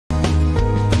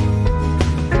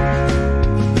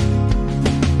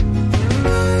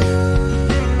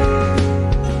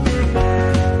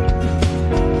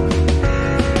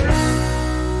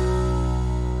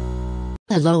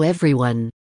Hello everyone.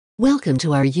 Welcome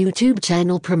to our YouTube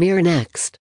channel Premiere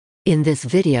Next. In this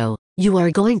video, you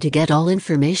are going to get all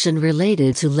information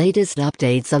related to latest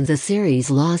updates of the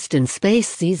series Lost in Space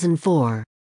Season 4.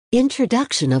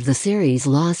 Introduction of the series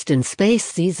Lost in Space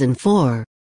Season 4.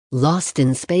 Lost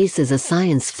in Space is a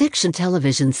science fiction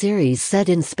television series set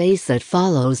in space that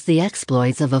follows the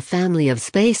exploits of a family of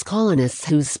space colonists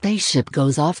whose spaceship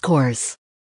goes off course.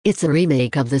 It's a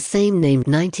remake of the same-named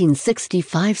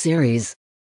 1965 series.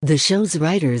 The show's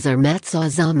writers are Matt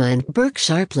Sazama and Burke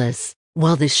Sharpless,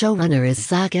 while the showrunner is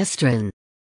Zack Estrin.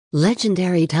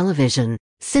 Legendary Television,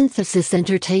 Synthesis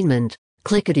Entertainment,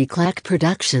 Clickety Clack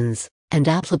Productions, and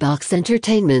Applebox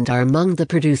Entertainment are among the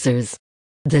producers.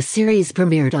 The series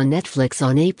premiered on Netflix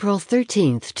on April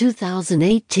 13,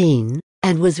 2018,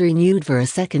 and was renewed for a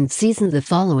second season the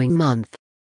following month.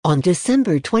 On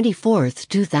December 24,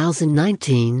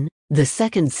 2019, the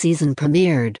second season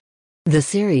premiered. The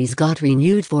series got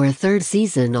renewed for a third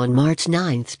season on March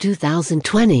 9,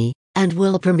 2020, and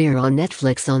will premiere on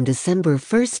Netflix on December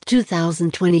 1,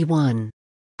 2021.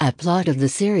 A plot of the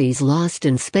series Lost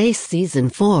in Space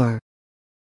Season 4.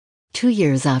 2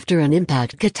 years after an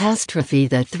impact catastrophe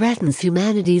that threatens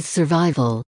humanity's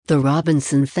survival, the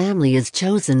Robinson family is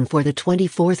chosen for the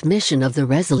 24th mission of the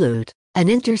Resolute, an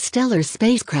interstellar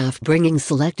spacecraft bringing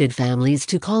selected families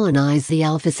to colonize the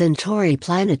Alpha Centauri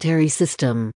planetary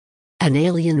system. An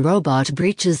alien robot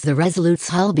breaches the Resolute's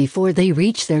hull before they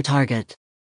reach their target.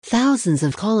 Thousands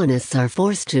of colonists are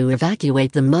forced to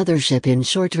evacuate the mothership in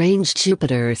short-range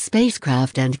Jupiter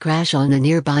spacecraft and crash on a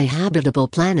nearby habitable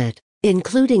planet,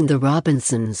 including the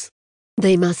Robinsons.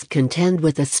 They must contend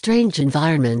with a strange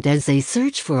environment as they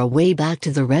search for a way back to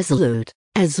the Resolute,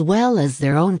 as well as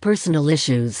their own personal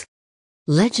issues.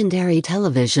 Legendary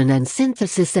Television and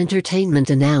Synthesis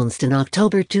Entertainment announced in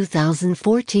October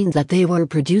 2014 that they were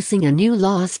producing a new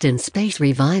Lost in Space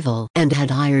revival and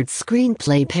had hired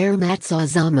screenplay pair Matt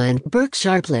Sazama and Burke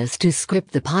Sharpless to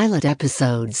script the pilot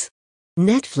episodes.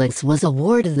 Netflix was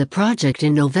awarded the project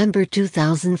in November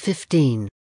 2015.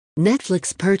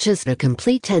 Netflix purchased a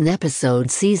complete 10-episode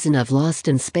season of Lost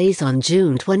in Space on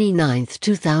June 29,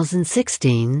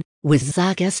 2016, with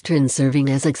Zack Estrin serving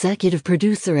as executive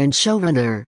producer and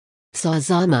showrunner.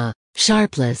 Sazama,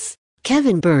 Sharpless,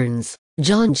 Kevin Burns,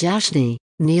 John Jashney,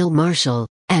 Neil Marshall,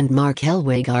 and Mark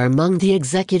Helwig are among the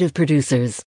executive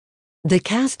producers. The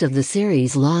cast of the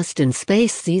series Lost in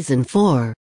Space Season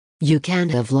 4. You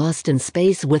can't have Lost in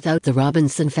Space without the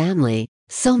Robinson family,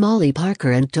 so Molly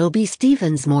Parker and Toby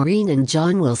Stephens, Maureen and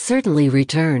John will certainly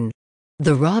return.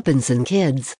 The Robinson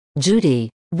kids,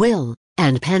 Judy, Will,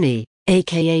 and Penny,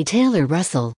 aka Taylor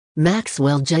Russell,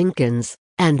 Maxwell Jenkins,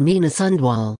 and Meena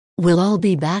Sundwal, will all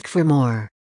be back for more.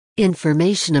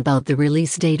 Information about the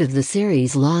release date of the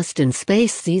series Lost in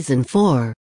Space Season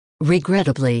 4.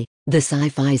 Regrettably, the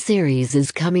sci-fi series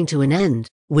is coming to an end,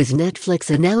 with Netflix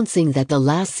announcing that the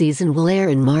last season will air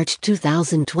in March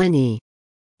 2020.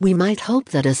 We might hope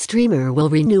that a streamer will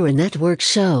renew a network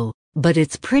show, but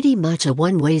it's pretty much a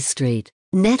one-way street.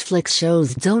 Netflix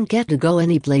shows don't get to go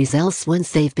anyplace else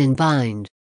once they've been banned.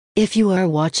 If you are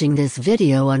watching this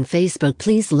video on Facebook,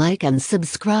 please like and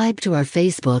subscribe to our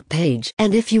Facebook page.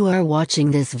 And if you are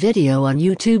watching this video on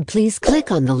YouTube, please click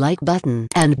on the like button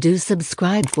and do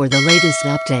subscribe for the latest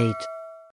update.